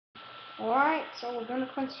Alright, so we're going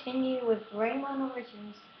to continue with Rayman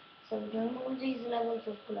Origins. So we're doing all these levels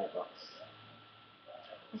of GLOBOX.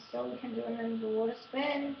 And so we can do an underwater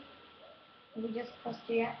spin. And we just press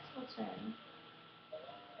the X button.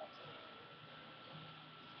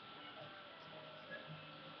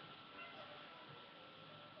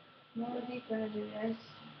 Nobody's going to do this.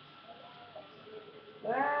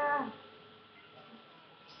 Ah!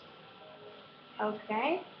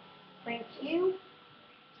 Okay, thank you.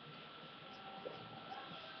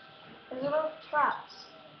 There's a lot of traps.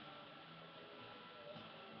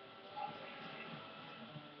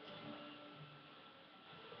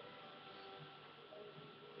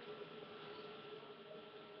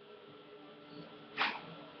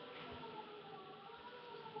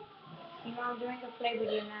 You know, I'm doing a play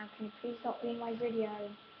video now. Can you please not be in my video?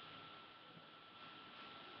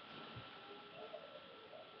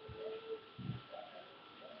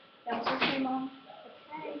 That was okay, Mom.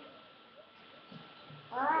 Okay.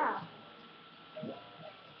 Ah!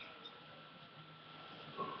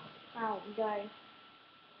 Out we go.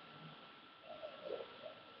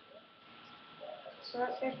 So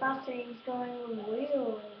let's get back to he's going on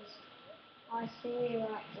wheels. I see you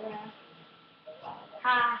right there.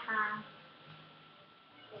 Ha ha.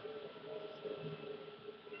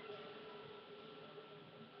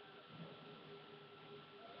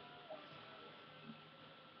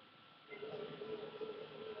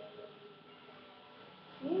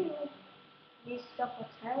 You. These stuff are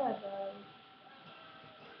terrible.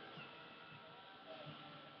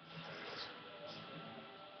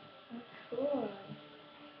 Oh, cool.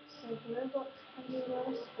 So GLOBOX can do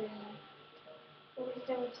roller spin. All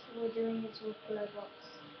we're doing is with GLOBOX.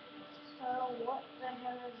 So what the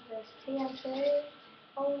hell is this? TNT?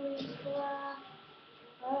 Holy crap.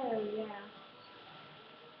 Oh yeah.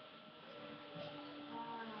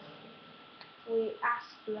 We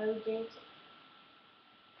exploded.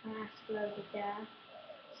 I exploded there.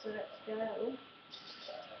 So let's go.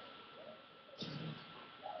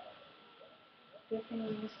 Good thing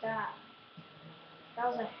we missed that. That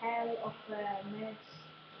was a hell of a miss.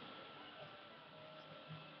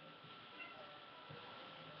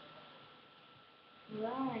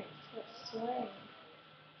 Right, let's swing.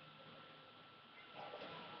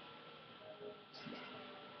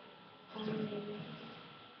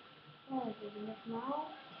 Oh, good enough now.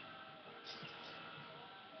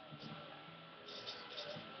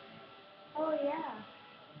 Oh yeah.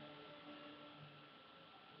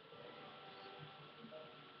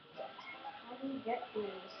 How do you get these?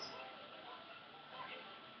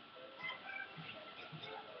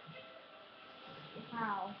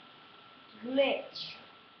 How? Glitch.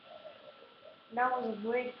 That was a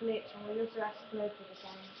great glitch and we also exploded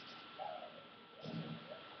again.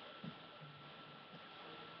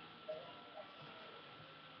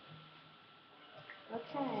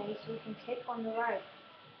 Okay, so we can kick on the rope.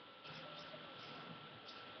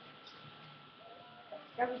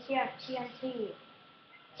 WTF, TNT.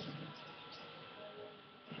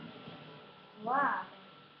 Wow.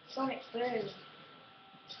 Sonic Boom.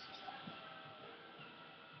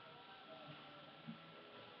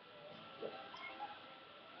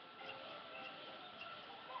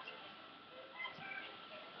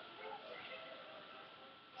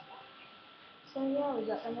 So yeah, we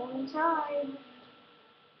got them all in time.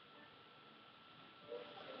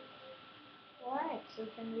 Alright, so we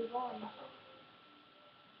can move on.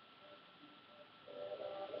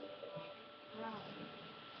 Wow.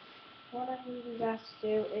 What I need you guys to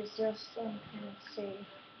do is just kind of see.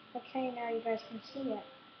 Okay, now you guys can see it.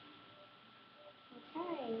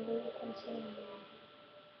 Okay, we will continue.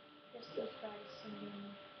 Just these guys singing.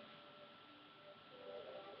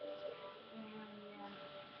 And yeah.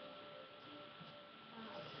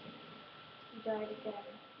 He died again.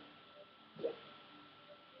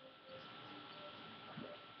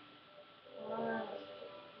 Wow.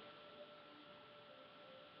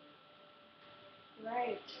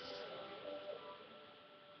 Right.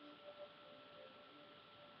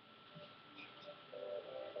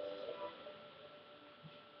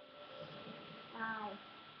 Ow.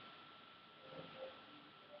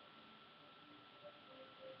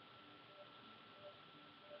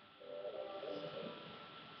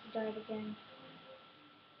 He died again.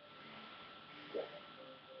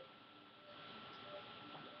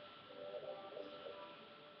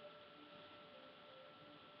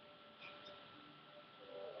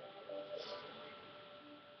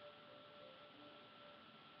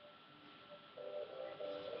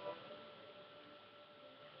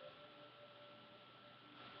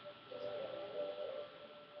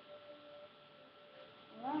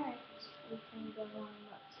 Alright. We can go on.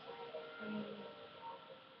 Let's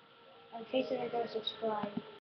Okay, so then go subscribe.